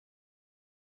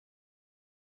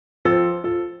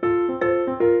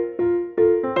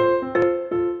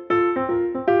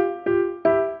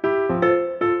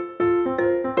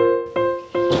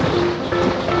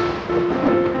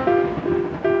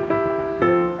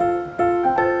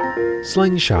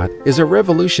Slingshot is a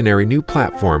revolutionary new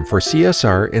platform for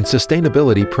CSR and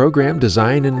sustainability program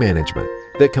design and management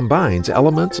that combines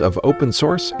elements of open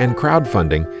source and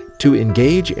crowdfunding to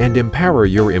engage and empower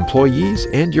your employees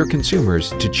and your consumers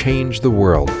to change the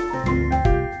world.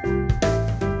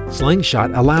 Slingshot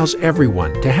allows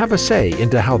everyone to have a say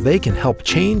into how they can help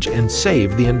change and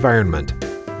save the environment.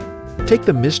 Take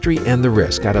the mystery and the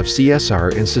risk out of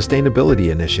CSR and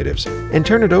sustainability initiatives and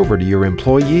turn it over to your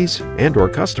employees and/or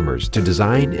customers to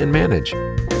design and manage.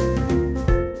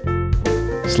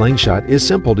 Slingshot is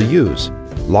simple to use.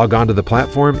 Log onto the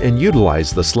platform and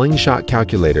utilize the Slingshot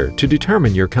calculator to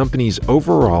determine your company's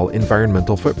overall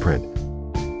environmental footprint.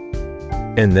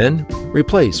 And then,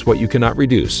 replace what you cannot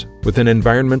reduce with an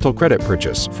environmental credit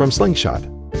purchase from Slingshot.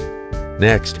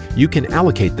 Next, you can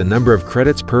allocate the number of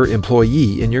credits per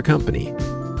employee in your company.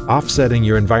 Offsetting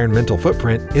your environmental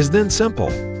footprint is then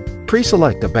simple.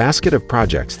 Pre-select a basket of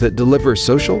projects that deliver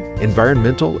social,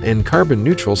 environmental, and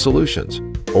carbon-neutral solutions,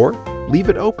 or leave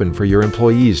it open for your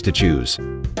employees to choose.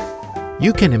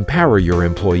 You can empower your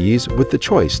employees with the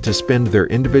choice to spend their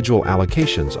individual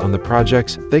allocations on the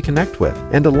projects they connect with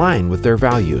and align with their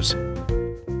values.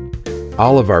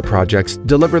 All of our projects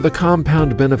deliver the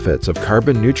compound benefits of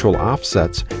carbon-neutral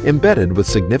offsets embedded with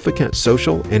significant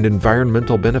social and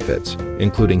environmental benefits,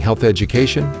 including health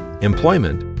education,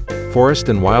 employment, forest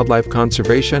and wildlife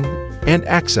conservation, and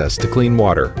access to clean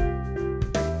water.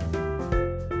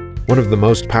 One of the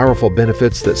most powerful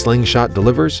benefits that Slingshot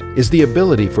delivers is the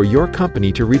ability for your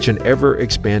company to reach an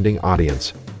ever-expanding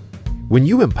audience. When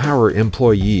you empower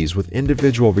employees with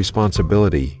individual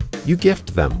responsibility, you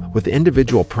gift them with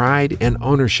individual pride and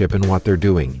ownership in what they're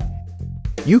doing.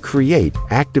 You create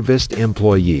activist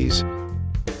employees.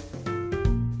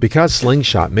 Because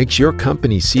Slingshot makes your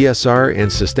company's CSR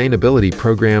and sustainability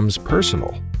programs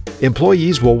personal,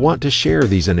 employees will want to share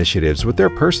these initiatives with their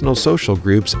personal social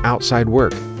groups outside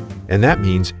work. And that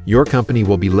means your company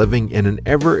will be living in an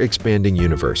ever-expanding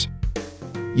universe.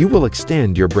 You will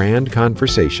extend your brand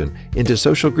conversation into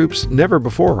social groups never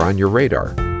before on your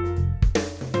radar.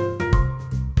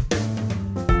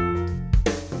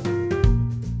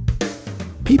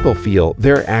 People feel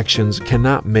their actions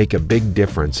cannot make a big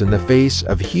difference in the face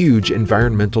of huge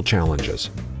environmental challenges.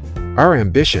 Our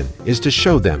ambition is to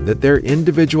show them that their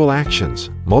individual actions,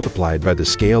 multiplied by the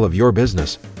scale of your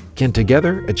business, can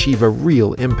together achieve a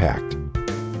real impact.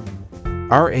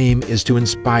 Our aim is to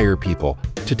inspire people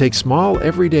to take small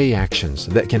everyday actions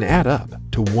that can add up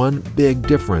to one big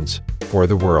difference for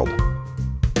the world.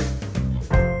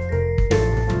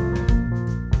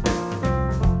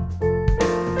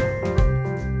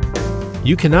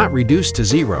 You cannot reduce to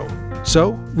zero,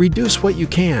 so reduce what you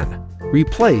can,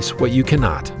 replace what you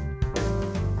cannot.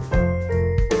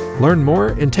 Learn more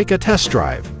and take a test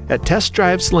drive at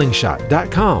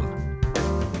testdriveslingshot.com.